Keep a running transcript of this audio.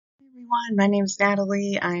Everyone, my name is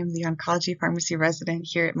Natalie. I am the oncology pharmacy resident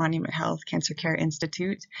here at Monument Health Cancer Care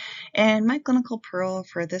Institute, and my clinical pearl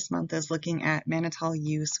for this month is looking at mannitol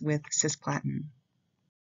use with cisplatin.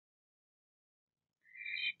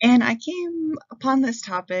 And I came upon this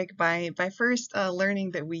topic by first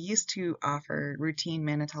learning that we used to offer routine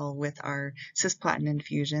mannitol with our cisplatin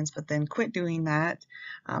infusions, but then quit doing that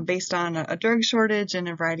based on a drug shortage and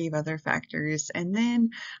a variety of other factors. And then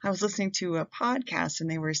I was listening to a podcast, and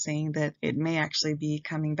they were saying that it may actually be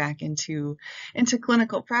coming back into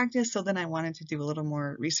clinical practice. So then I wanted to do a little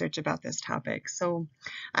more research about this topic. So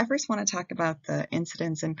I first want to talk about the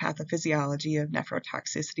incidence and pathophysiology of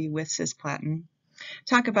nephrotoxicity with cisplatin,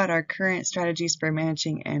 talk about our current strategies for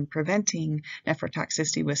managing and preventing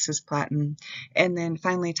nephrotoxicity with cisplatin, and then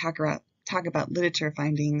finally talk about literature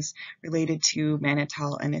findings related to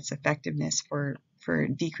mannitol and its effectiveness for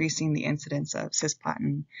decreasing the incidence of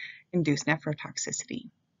cisplatin-induced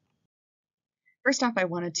nephrotoxicity. First off, I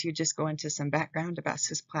wanted to just go into some background about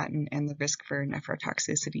cisplatin and the risk for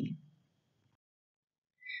nephrotoxicity.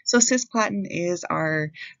 So cisplatin is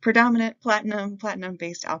our predominant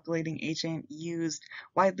platinum-based alkylating agent used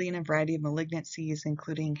widely in a variety of malignancies,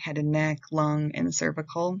 including head and neck, lung, and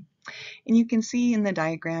cervical. And you can see in the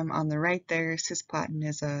diagram on the right there, cisplatin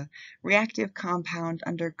is a reactive compound,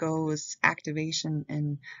 undergoes activation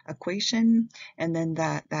and aquation, and then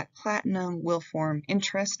that platinum will form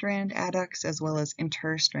intrastrand adducts as well as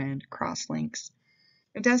interstrand crosslinks.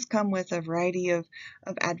 It does come with a variety of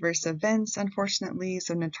adverse events, unfortunately,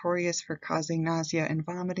 so notorious for causing nausea and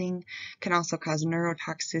vomiting, can also cause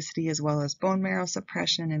neurotoxicity as well as bone marrow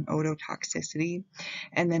suppression and ototoxicity.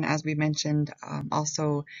 And then, as we mentioned,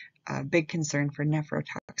 also a big concern for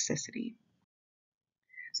nephrotoxicity.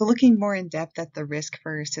 So looking more in depth at the risk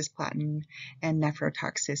for cisplatin and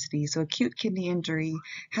nephrotoxicity. So acute kidney injury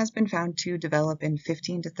has been found to develop in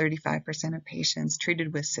 15 to 35% of patients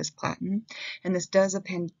treated with cisplatin, and this does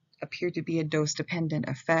appear to be a dose-dependent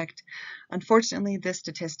effect. Unfortunately, this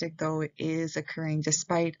statistic, though, is occurring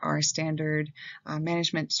despite our standard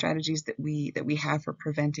management strategies that we have for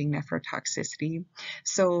preventing nephrotoxicity.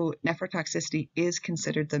 So nephrotoxicity is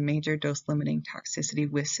considered the major dose-limiting toxicity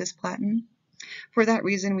with cisplatin. For that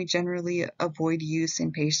reason, we generally avoid use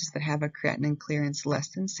in patients that have a creatinine clearance less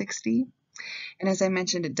than 60. And as I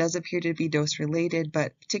mentioned, it does appear to be dose-related,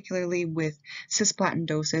 but particularly with cisplatin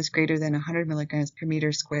doses greater than 100 milligrams per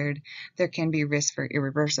meter squared, there can be risk for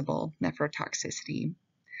irreversible nephrotoxicity.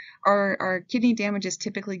 Our kidney damage is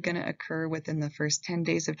typically going to occur within the first 10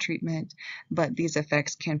 days of treatment, but these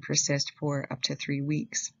effects can persist for up to 3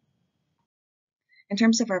 weeks. In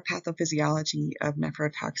terms of our pathophysiology of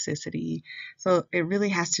nephrotoxicity, so it really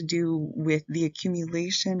has to do with the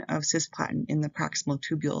accumulation of cisplatin in the proximal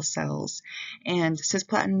tubule cells. And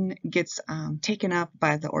cisplatin gets taken up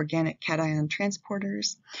by the organic cation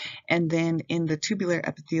transporters. And then in the tubular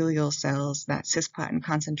epithelial cells, that cisplatin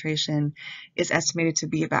concentration is estimated to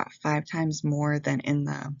be about 5 times more than in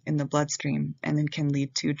the bloodstream, and then can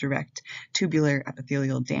lead to direct tubular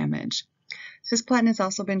epithelial damage. Cisplatin has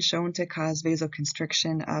also been shown to cause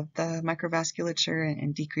vasoconstriction of the microvasculature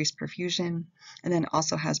and decrease perfusion, and then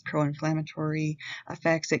also has pro-inflammatory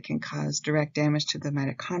effects. It can cause direct damage to the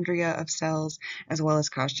mitochondria of cells, as well as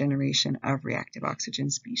cause generation of reactive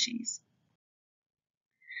oxygen species.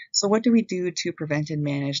 So what do we do to prevent and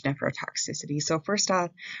manage nephrotoxicity? So first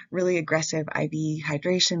off, really aggressive IV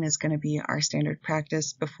hydration is going to be our standard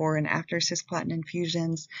practice before and after cisplatin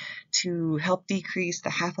infusions to help decrease the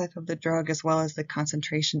half-life of the drug as well as the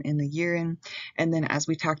concentration in the urine. And then as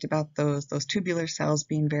we talked about those tubular cells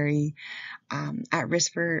being very at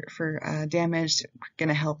risk for damage, going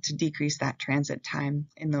to help to decrease that transit time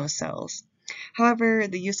in those cells. However,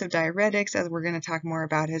 the use of diuretics, as we're going to talk more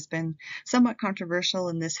about, has been somewhat controversial,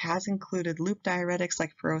 and this has included loop diuretics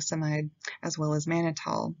like furosemide as well as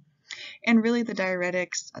mannitol. And really the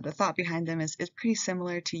diuretics, the thought behind them is pretty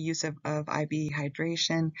similar to use of IV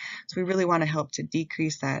hydration. So we really want to help to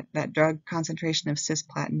decrease that drug concentration of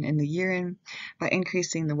cisplatin in the urine by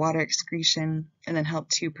increasing the water excretion, and then help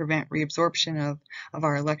to prevent reabsorption of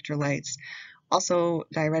our electrolytes. Also,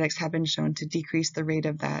 diuretics have been shown to decrease the rate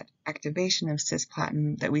of that activation of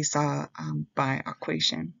cisplatin that we saw by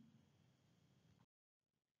aquation.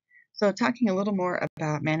 So talking a little more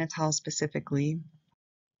about mannitol specifically,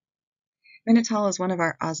 mannitol is one of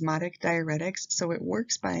our osmotic diuretics, so it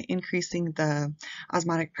works by increasing the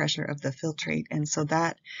osmotic pressure of the filtrate, and so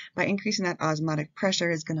that by increasing that osmotic pressure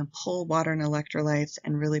is going to pull water and electrolytes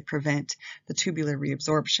and really prevent the tubular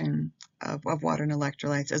reabsorption of water and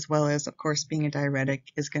electrolytes, as well as, of course, being a diuretic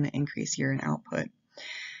is going to increase urine output.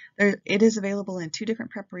 It is available in two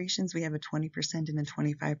different preparations. We have a 20% and a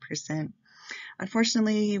 25%.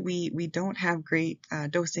 Unfortunately, we don't have great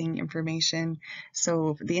dosing information,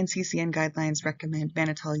 so the NCCN guidelines recommend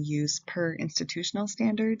mannitol use per institutional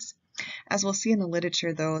standards. As we'll see in the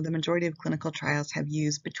literature, though, the majority of clinical trials have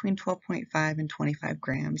used between 12.5 and 25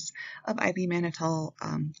 grams of IV mannitol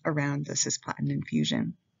around the cisplatin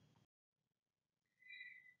infusion.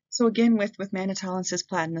 So again, with mannitol and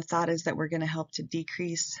cisplatin, the thought is that we're going to help to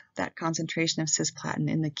decrease that concentration of cisplatin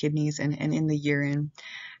in the kidneys and in the urine.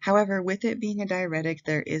 However, with it being a diuretic,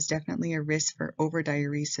 there is definitely a risk for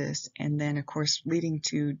overdiuresis and then, of course, leading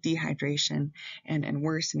to dehydration and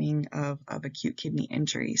worsening of acute kidney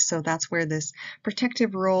injury. So that's where this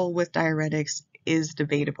protective role with diuretics is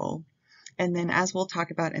debatable. And then, as we'll talk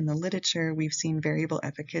about in the literature, we've seen variable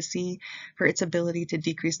efficacy for its ability to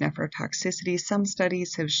decrease nephrotoxicity. Some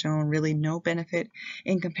studies have shown really no benefit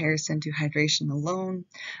in comparison to hydration alone.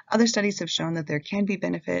 Other studies have shown that there can be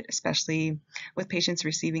benefit, especially with patients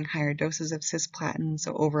receiving higher doses of cisplatin,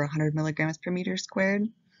 so over 100 milligrams per meter squared.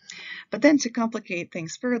 But then to complicate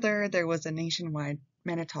things further, there was a nationwide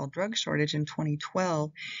mannitol drug shortage in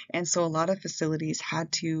 2012, and so a lot of facilities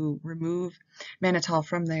had to remove mannitol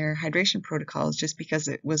from their hydration protocols just because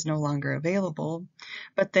it was no longer available.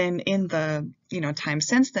 But then in the time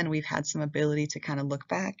since then, we've had some ability to kind of look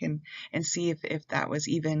back and see if that was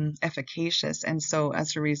even efficacious. And so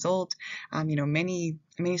as a result, many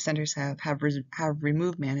centers have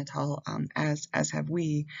removed mannitol, as have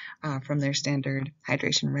we, from their standard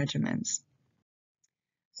hydration regimens.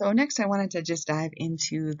 So next I wanted to just dive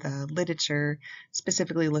into the literature,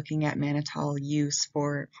 specifically looking at mannitol use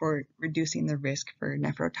for reducing the risk for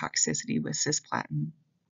nephrotoxicity with cisplatin.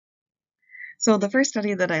 So the first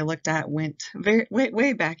study that I looked at went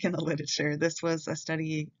way back in the literature. This was a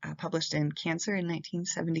study published in Cancer in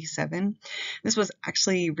 1977. This was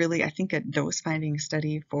actually really, I think, a dose-finding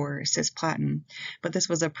study for cisplatin, but this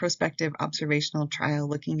was a prospective observational trial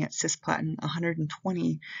looking at cisplatin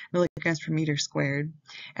 120 milligrams per meter squared,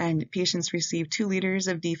 and patients received 2 liters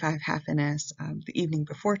of D5 half NS the evening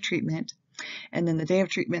before treatment. And then the day of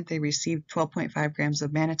treatment, they received 12.5 grams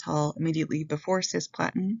of mannitol immediately before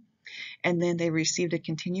cisplatin. And then they received a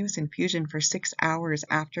continuous infusion for 6 hours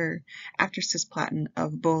after cisplatin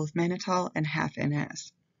of both mannitol and half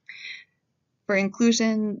NS. For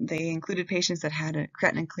inclusion, they included patients that had a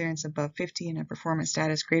creatinine clearance above 50 and a performance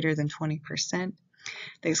status greater than 20%.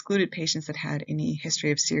 They excluded patients that had any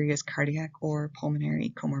history of serious cardiac or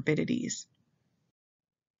pulmonary comorbidities.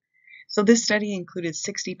 So this study included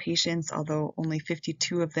 60 patients, although only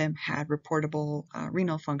 52 of them had reportable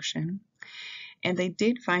renal function. And they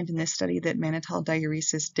did find in this study that mannitol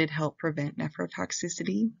diuresis did help prevent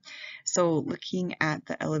nephrotoxicity. So looking at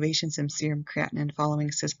the elevations in serum creatinine following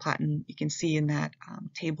cisplatin, you can see in that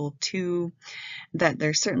table 2 that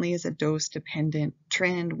there certainly is a dose-dependent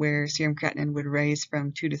trend where serum creatinine would rise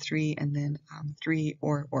from 2 to 3 and then 3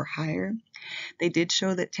 or higher. They did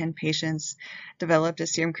show that 10 patients developed a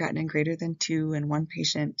serum creatinine greater than 2, and 1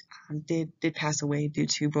 patient did pass away due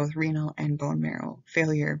to both renal and bone marrow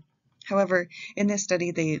failure. However, in this study,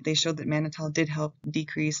 they showed that mannitol did help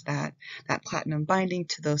decrease that platinum binding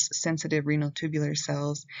to those sensitive renal tubular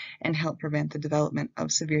cells and help prevent the development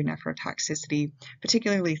of severe nephrotoxicity,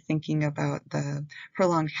 particularly thinking about the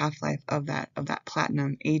prolonged half-life of that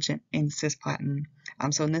platinum agent in cisplatin.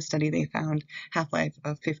 So in this study, they found half-life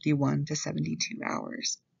of 51 to 72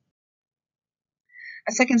 hours.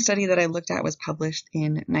 A second study that I looked at was published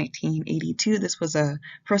in 1982. This was a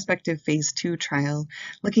prospective phase 2 trial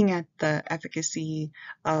looking at the efficacy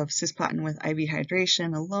of cisplatin with IV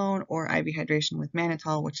hydration alone or IV hydration with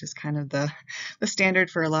mannitol, which is kind of the standard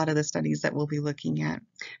for a lot of the studies that we'll be looking at.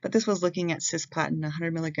 But this was looking at cisplatin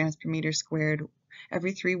 100 milligrams per meter squared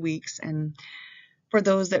every 3 weeks, and for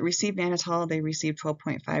those that received mannitol, they received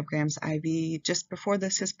 12.5 grams IV just before the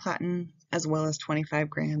cisplatin, as well as 25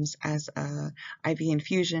 grams as a IV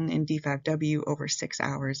infusion in D5W over 6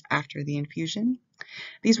 hours after the infusion.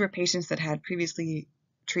 These were patients that had previously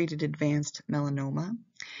treated advanced melanoma.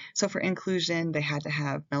 So for inclusion, they had to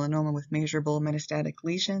have melanoma with measurable metastatic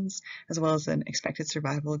lesions, as well as an expected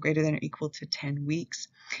survival greater than or equal to 10 weeks,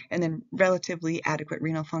 and then relatively adequate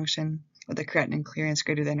renal function with a creatinine clearance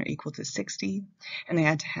greater than or equal to 60, and they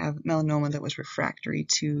had to have melanoma that was refractory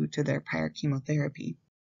to their prior chemotherapy.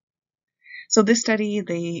 So this study,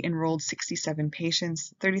 they enrolled 67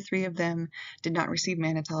 patients. 33 of them did not receive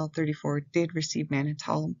mannitol, 34 did receive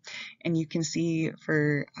mannitol. And you can see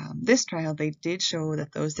for this trial, they did show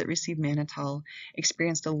that those that received mannitol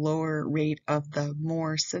experienced a lower rate of the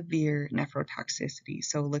more severe nephrotoxicity.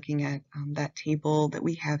 So looking at that table that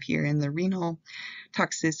we have here in the renal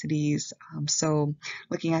toxicities, so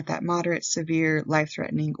looking at that moderate, severe,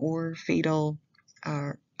 life-threatening, or fatal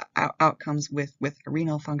outcomes with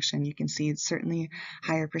renal function, you can see it's certainly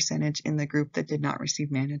higher percentage in the group that did not receive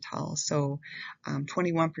mannitol. So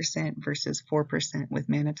 21% versus 4% with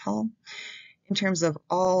mannitol. In terms of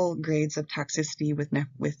all grades of toxicity with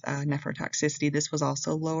nephrotoxicity, this was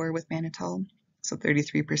also lower with mannitol. So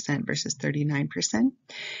 33% versus 39%.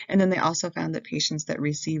 And then they also found that patients that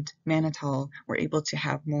received mannitol were able to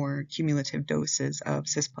have more cumulative doses of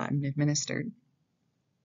cisplatin administered.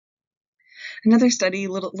 Another study, a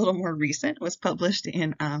little more recent, was published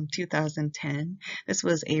in 2010. This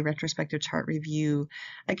was a retrospective chart review,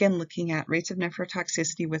 again looking at rates of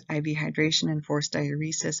nephrotoxicity with IV hydration and forced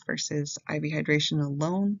diuresis versus IV hydration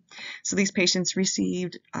alone. So these patients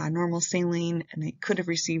received normal saline, and they could have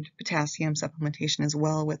received potassium supplementation as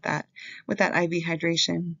well with that IV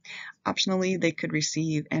hydration. Optionally, they could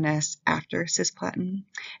receive NS after cisplatin,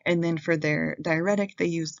 and then for their diuretic, they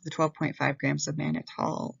used the 12.5 grams of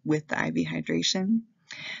mannitol with the IV hydration.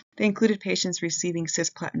 They included patients receiving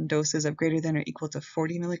cisplatin doses of greater than or equal to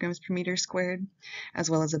 40 milligrams per meter squared, as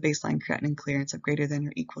well as a baseline creatinine clearance of greater than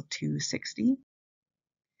or equal to 60.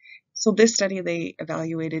 So this study, they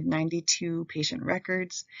evaluated 92 patient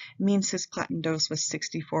records. Mean cisplatin dose was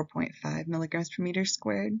 64.5 milligrams per meter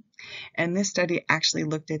squared. And this study actually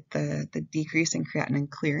looked at the decrease in creatinine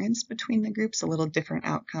clearance between the groups, a little different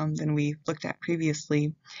outcome than we looked at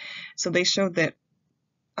previously. So they showed that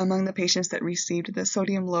among the patients that received the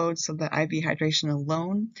sodium load, so the IV hydration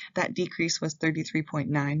alone, that decrease was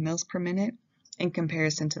 33.9 mils per minute in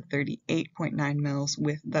comparison to 38.9 mils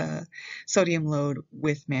with the sodium load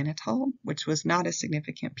with mannitol, which was not a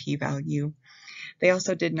significant p-value. They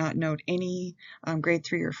also did not note any grade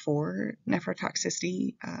 3 or 4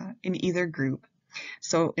 nephrotoxicity in either group.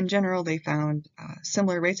 So in general, they found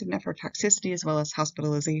similar rates of nephrotoxicity as well as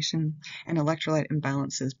hospitalization and electrolyte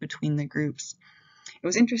imbalances between the groups. It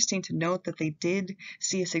was interesting to note that they did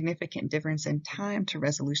see a significant difference in time to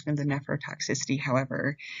resolution of the nephrotoxicity,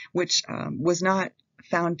 however, which was not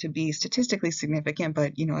found to be statistically significant,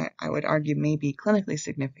 but I would argue maybe clinically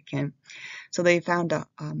significant. So they found a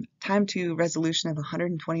time to resolution of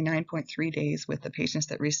 129.3 days with the patients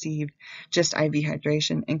that received just IV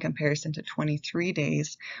hydration in comparison to 23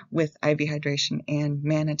 days with IV hydration and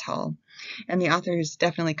mannitol. And the authors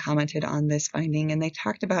definitely commented on this finding, and they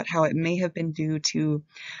talked about how it may have been due to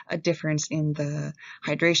a difference in the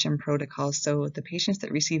hydration protocol. So the patients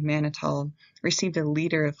that received mannitol received a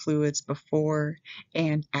liter of fluids before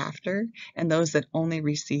and after, and those that only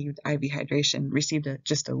received IV hydration received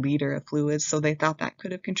just a liter of fluids. So they thought that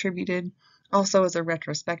could have contributed. Also, as a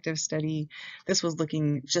retrospective study, this was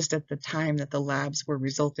looking just at the time that the labs were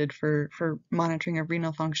resulted for monitoring of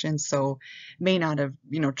renal function, so may not have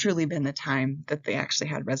truly been the time that they actually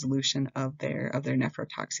had resolution of their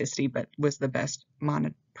nephrotoxicity, but was the best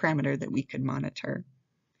parameter that we could monitor.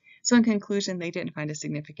 So in conclusion, they didn't find a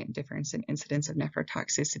significant difference in incidence of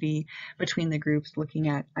nephrotoxicity between the groups looking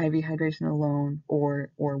at IV hydration alone or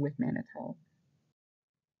with mannitol.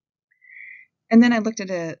 And then I looked at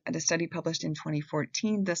a study published in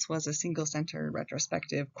 2014. This was a single center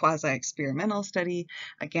retrospective quasi-experimental study,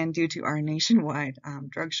 again due to our nationwide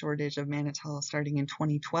drug shortage of mannitol starting in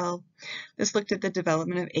 2012. This looked at the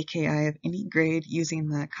development of AKI of any grade using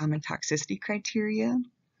the common toxicity criteria.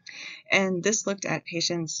 And this looked at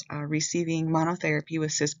patients receiving monotherapy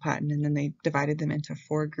with cisplatin, and then they divided them into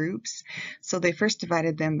 4 groups. So they first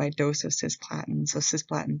divided them by dose of cisplatin. So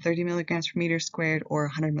cisplatin 30 milligrams per meter squared or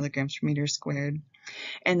 100 milligrams per meter squared.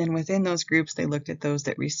 And then within those groups, they looked at those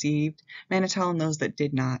that received mannitol and those that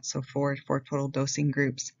did not. So 4 total dosing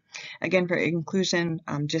groups. Again, for inclusion,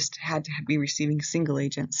 just had to be receiving single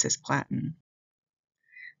agent cisplatin.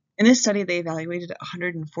 In this study, they evaluated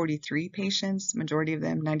 143 patients. Majority of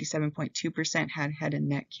them, 97.2%, had head and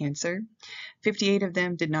neck cancer. 58 of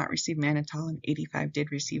them did not receive mannitol, and 85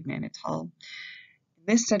 did receive mannitol.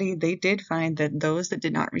 In this study, they did find that those that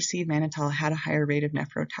did not receive mannitol had a higher rate of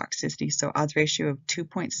nephrotoxicity, so odds ratio of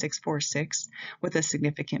 2.646 with a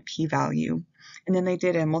significant p-value. And then they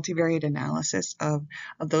did a multivariate analysis of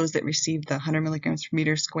those that received the 100 milligrams per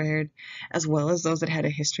meter squared, as well as those that had a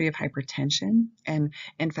history of hypertension, and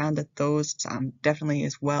found that those definitely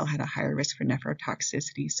as well had a higher risk for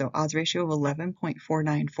nephrotoxicity. So odds ratio of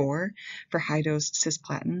 11.494 for high-dose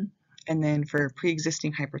cisplatin, And then for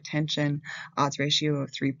pre-existing hypertension, odds ratio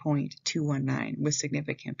of 3.219 with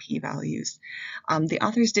significant p-values. The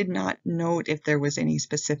authors did not note if there was any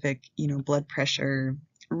specific, blood pressure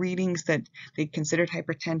readings that they considered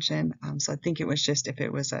hypertension. So I think it was just if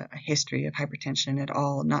it was a history of hypertension at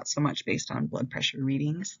all, not so much based on blood pressure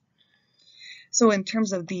readings. So in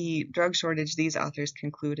terms of the drug shortage, these authors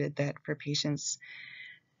concluded that for patients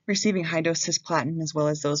receiving high-dose cisplatin as well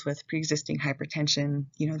as those with pre-existing hypertension,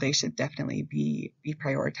 they should definitely be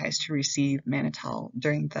prioritized to receive mannitol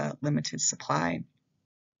during the limited supply.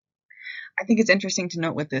 I think it's interesting to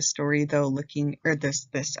note with this story, though,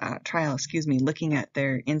 this trial, looking at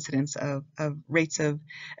their incidence of rates of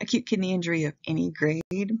acute kidney injury of any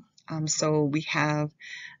grade. So we have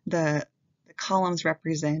the columns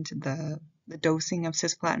represent the dosing of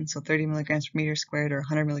cisplatin, so 30 milligrams per meter squared or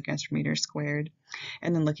 100 milligrams per meter squared,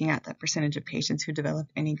 and then looking at the percentage of patients who develop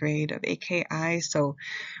any grade of AKI. So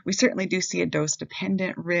we certainly do see a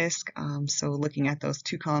dose-dependent risk. So looking at those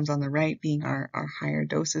two columns on the right being our higher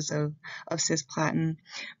doses of cisplatin,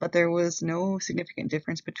 but there was no significant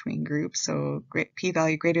difference between groups. So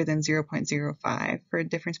p-value greater than 0.05 for a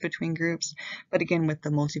difference between groups. But again, with the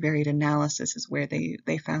multivariate analysis is where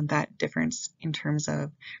they found that difference in terms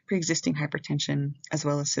of pre-existing hypertension as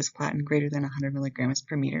well as cisplatin greater than 100 milligrams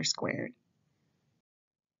per meter squared.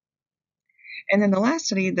 And then the last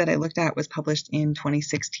study that I looked at was published in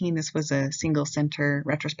 2016. This was a single center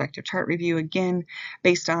retrospective chart review, again,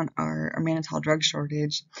 based on our mannitol drug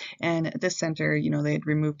shortage. And at this center, they had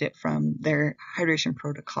removed it from their hydration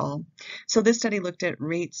protocol. So this study looked at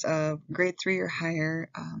rates of grade 3 or higher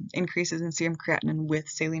increases in serum creatinine with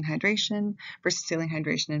saline hydration versus saline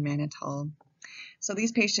hydration and mannitol. So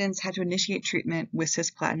these patients had to initiate treatment with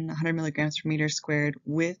cisplatin, 100 milligrams per meter squared,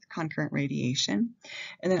 with concurrent radiation.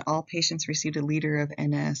 And then all patients received a liter of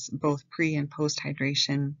NS, both pre and post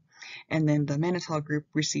hydration. And then the mannitol group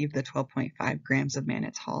received the 12.5 grams of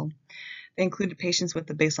mannitol. They included patients with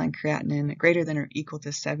the baseline creatinine greater than or equal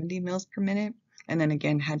to 70 mils per minute, and then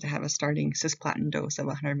again had to have a starting cisplatin dose of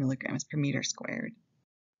 100 milligrams per meter squared.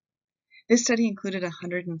 This study included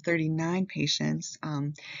 139 patients,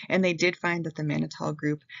 and they did find that the mannitol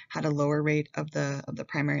group had a lower rate of the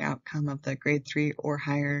primary outcome of the grade 3 or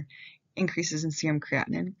higher increases in serum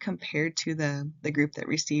creatinine compared to the group that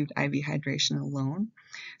received IV hydration alone.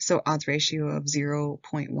 So odds ratio of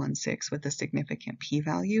 0.16 with a significant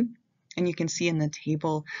p-value. And you can see in the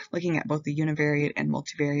table, looking at both the univariate and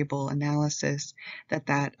multivariable analysis,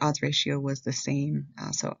 that odds ratio was the same,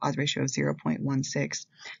 so odds ratio of 0.16.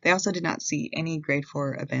 They also did not see any grade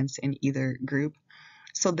 4 events in either group.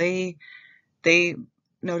 So they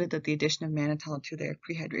noted that the addition of mannitol to their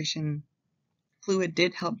prehydration fluid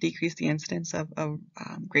did help decrease the incidence of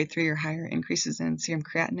grade 3 or higher increases in serum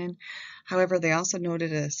creatinine. However, they also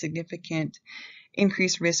noted a significant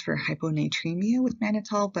increased risk for hyponatremia with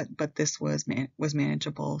mannitol, but this was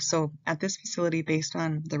manageable. So at this facility, based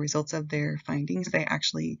on the results of their findings, they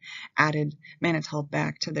actually added mannitol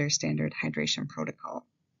back to their standard hydration protocol.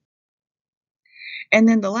 And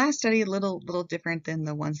then the last study, a little different than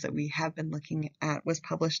the ones that we have been looking at, was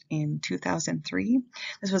published in 2003.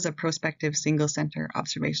 This was a prospective single-center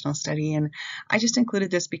observational study, and I just included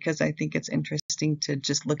this because I think it's interesting to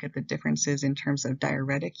just look at the differences in terms of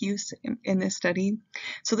diuretic use in this study.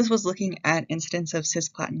 So this was looking at incidence of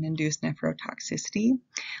cisplatin-induced nephrotoxicity,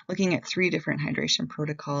 looking at 3 different hydration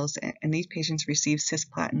protocols, and these patients received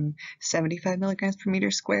cisplatin 75 milligrams per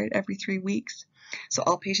meter squared every 3 weeks. So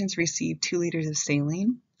all patients received 2 liters of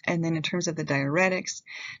saline. And then in terms of the diuretics,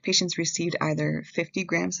 patients received either 50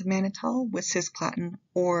 grams of mannitol with cisplatin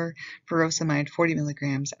or furosemide 40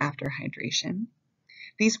 milligrams after hydration.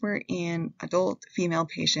 These were in adult female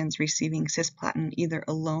patients receiving cisplatin either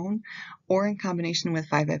alone or in combination with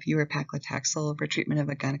 5-FU or paclitaxel for treatment of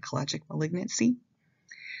a gynecologic malignancy.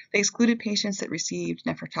 They excluded patients that received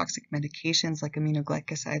nephrotoxic medications like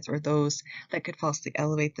aminoglycosides or those that could falsely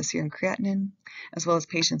elevate the serum creatinine, as well as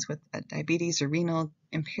patients with diabetes or renal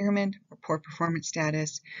impairment or poor performance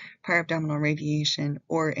status, prior abdominal radiation,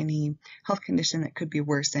 or any health condition that could be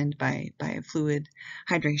worsened by fluid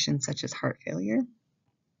hydration such as heart failure.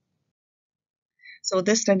 So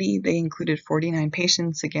this study, they included 49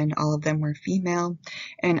 patients. Again, all of them were female.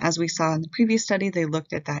 And as we saw in the previous study, they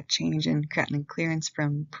looked at that change in creatinine clearance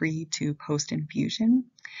from pre to post infusion.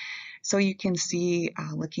 So you can see,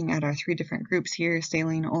 looking at our 3 different groups here,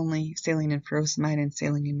 saline only, saline and furosemide, and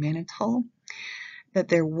saline and mannitol, that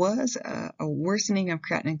there was a worsening of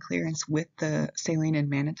creatinine clearance with the saline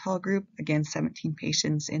and mannitol group. Again, 17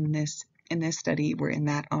 patients in this in this study were in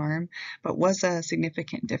that arm, but was a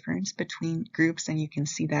significant difference between groups, and you can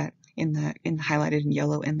see that in the highlighted in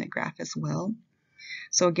yellow in the graph as well.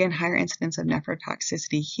 So again, higher incidence of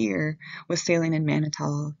nephrotoxicity here was saline and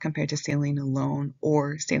mannitol compared to saline alone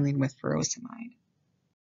or saline with furosemide.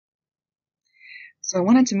 So I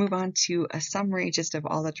wanted to move on to a summary just of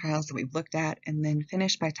all the trials that we've looked at, and then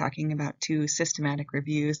finish by talking about 2 systematic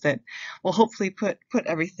reviews that will hopefully put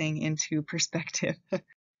everything into perspective.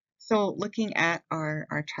 So looking at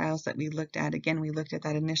our trials that we looked at, again, we looked at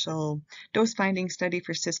that initial dose-finding study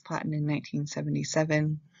for cisplatin in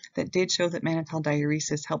 1977 that did show that mannitol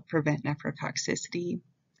diuresis helped prevent nephrotoxicity.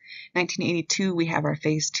 1982, we have our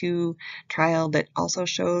phase 2 trial that also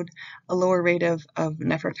showed a lower rate of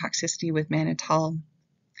nephrotoxicity with mannitol.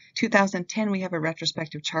 2010, we have a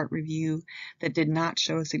retrospective chart review that did not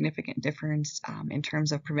show a significant difference in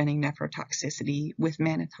terms of preventing nephrotoxicity with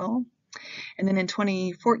mannitol. And then in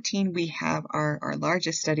 2014, we have our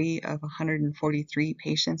largest study of 143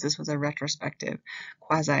 patients. This was a retrospective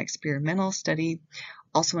quasi-experimental study,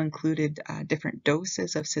 also included different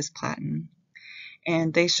doses of cisplatin.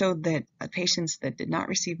 And they showed that patients that did not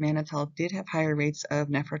receive mannitol did have higher rates of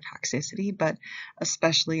nephrotoxicity, but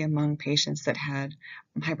especially among patients that had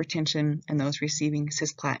hypertension and those receiving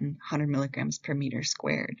cisplatin 100 milligrams per meter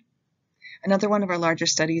squared. Another one of our larger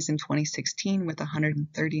studies in 2016 with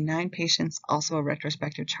 139 patients, also a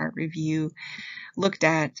retrospective chart review, looked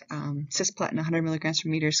at cisplatin 100 milligrams per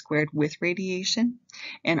meter squared with radiation,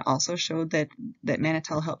 and also showed that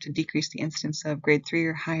mannitol helped to decrease the incidence of grade 3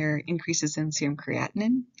 or higher increases in serum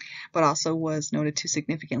creatinine, but also was noted to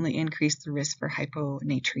significantly increase the risk for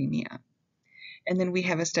hyponatremia. And then we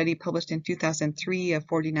have a study published in 2003 of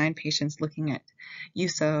 49 patients looking at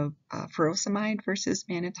use of furosemide versus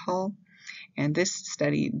mannitol. And this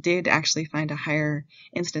study did actually find a higher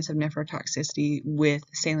incidence of nephrotoxicity with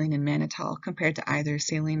saline and mannitol compared to either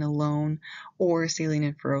saline alone or saline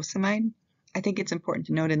and furosemide. I think it's important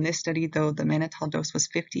to note in this study, though, the mannitol dose was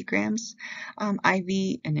 50 grams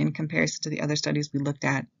IV, and in comparison to the other studies we looked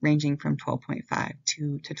at, ranging from 12.5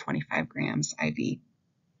 to 25 grams IV.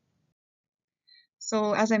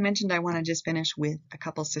 So as I mentioned, I want to just finish with a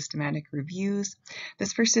couple systematic reviews.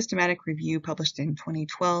 This first systematic review, published in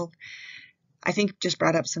 2012, I think just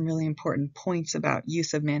brought up some really important points about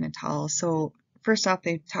use of mannitol. So first off,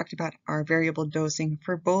 they talked about our variable dosing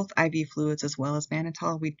for both IV fluids as well as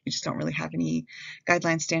mannitol. We just don't really have any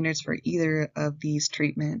guideline standards for either of these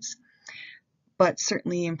treatments. But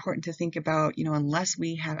certainly important to think about, unless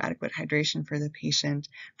we have adequate hydration for the patient,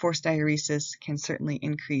 forced diuresis can certainly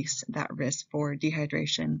increase that risk for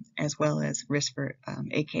dehydration as well as risk for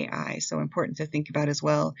AKI. So important to think about as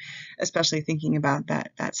well, especially thinking about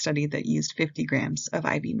that study that used 50 grams of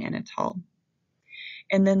IV mannitol.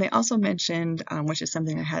 And then they also mentioned, which is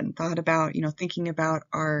something I hadn't thought about, thinking about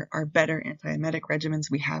our better antiemetic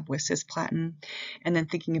regimens we have with cisplatin, and then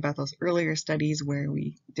thinking about those earlier studies where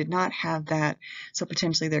we did not have that. So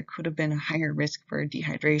potentially there could have been a higher risk for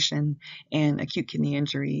dehydration and acute kidney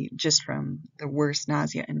injury just from the worst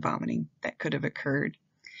nausea and vomiting that could have occurred.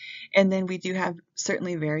 And then we do have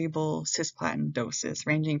certainly variable cisplatin doses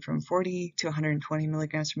ranging from 40 to 120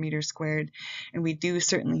 milligrams per meter squared. And we do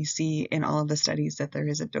certainly see in all of the studies that there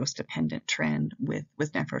is a dose-dependent trend with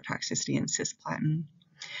nephrotoxicity in cisplatin.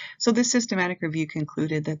 So this systematic review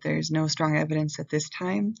concluded that there's no strong evidence at this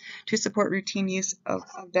time to support routine use of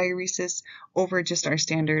diuresis over just our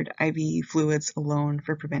standard IV fluids alone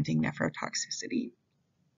for preventing nephrotoxicity.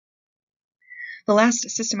 The last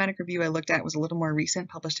systematic review I looked at was a little more recent,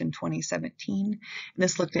 published in 2017. And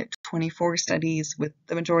this looked at 24 studies, with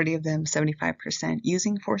the majority of them 75%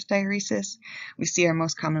 using forced diuresis. We see our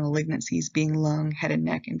most common malignancies being lung, head and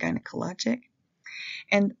neck, and gynecologic.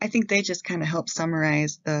 And I think they just kind of help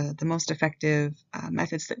summarize the most effective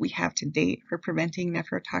methods that we have to date for preventing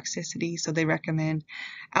nephrotoxicity. So they recommend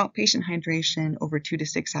outpatient hydration over 2 to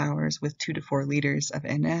 6 hours with 2 to 4 liters of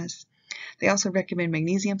NS. They also recommend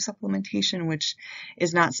magnesium supplementation, which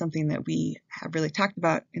is not something that we have really talked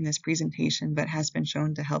about in this presentation, but has been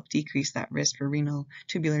shown to help decrease that risk for renal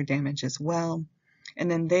tubular damage as well.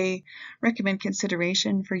 And then they recommend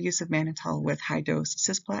consideration for use of mannitol with high-dose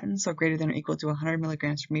cisplatin, so greater than or equal to 100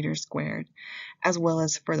 milligrams per meter squared, as well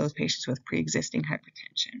as for those patients with pre-existing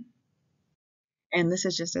hypertension. And this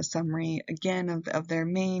is just a summary, again, of their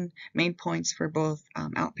main points for both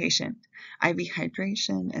outpatient IV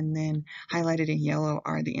hydration, and then highlighted in yellow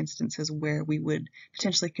are the instances where we would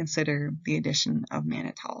potentially consider the addition of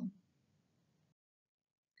mannitol.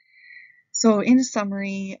 So in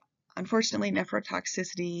summary, unfortunately,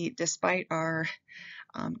 nephrotoxicity, despite our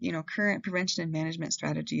Current prevention and management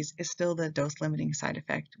strategies is still the dose-limiting side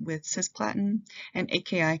effect with cisplatin, and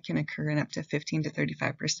AKI can occur in up to 15 to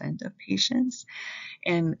 35% of patients,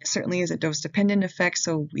 and certainly is a dose-dependent effect,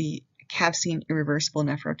 so we have seen irreversible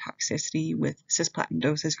nephrotoxicity with cisplatin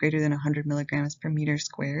doses greater than 100 milligrams per meter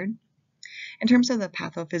squared. In terms of the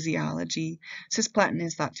pathophysiology, cisplatin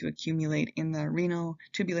is thought to accumulate in the renal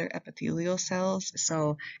tubular epithelial cells,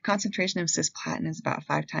 so concentration of cisplatin is about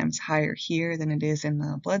 5 times higher here than it is in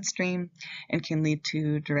the bloodstream and can lead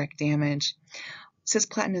to direct damage.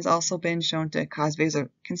 Cisplatin has also been shown to cause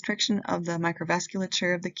vasoconstriction of the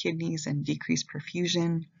microvasculature of the kidneys and decrease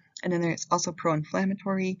perfusion. And then there's also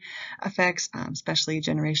pro-inflammatory effects, especially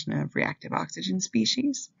generation of reactive oxygen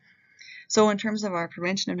species. So in terms of our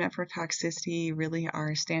prevention of nephrotoxicity, really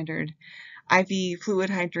our standard IV fluid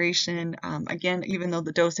hydration, again, even though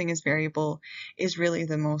the dosing is variable, is really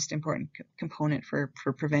the most important component for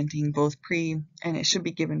preventing both and it should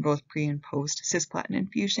be given both pre and post cisplatin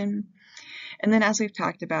infusion. And then as we've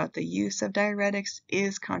talked about, the use of diuretics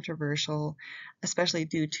is controversial, especially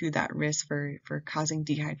due to that risk for causing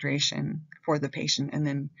dehydration for the patient and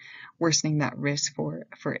then worsening that risk for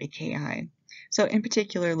AKI. So in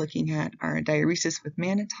particular, looking at our diuresis with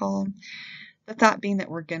mannitol, the thought being that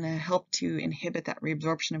we're going to help to inhibit that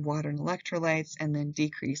reabsorption of water and electrolytes and then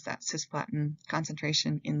decrease that cisplatin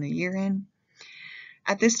concentration in the urine.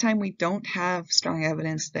 At this time, we don't have strong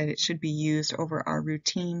evidence that it should be used over our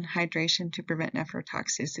routine hydration to prevent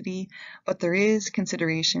nephrotoxicity, but there is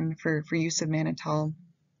consideration for use of mannitol.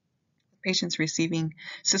 Patients receiving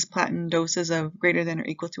cisplatin doses of greater than or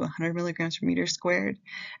equal to 100 milligrams per meter squared,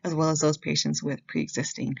 as well as those patients with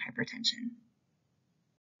pre-existing hypertension.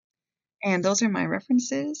 And those are my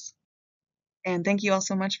references. And thank you all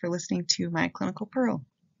so much for listening to my clinical pearl.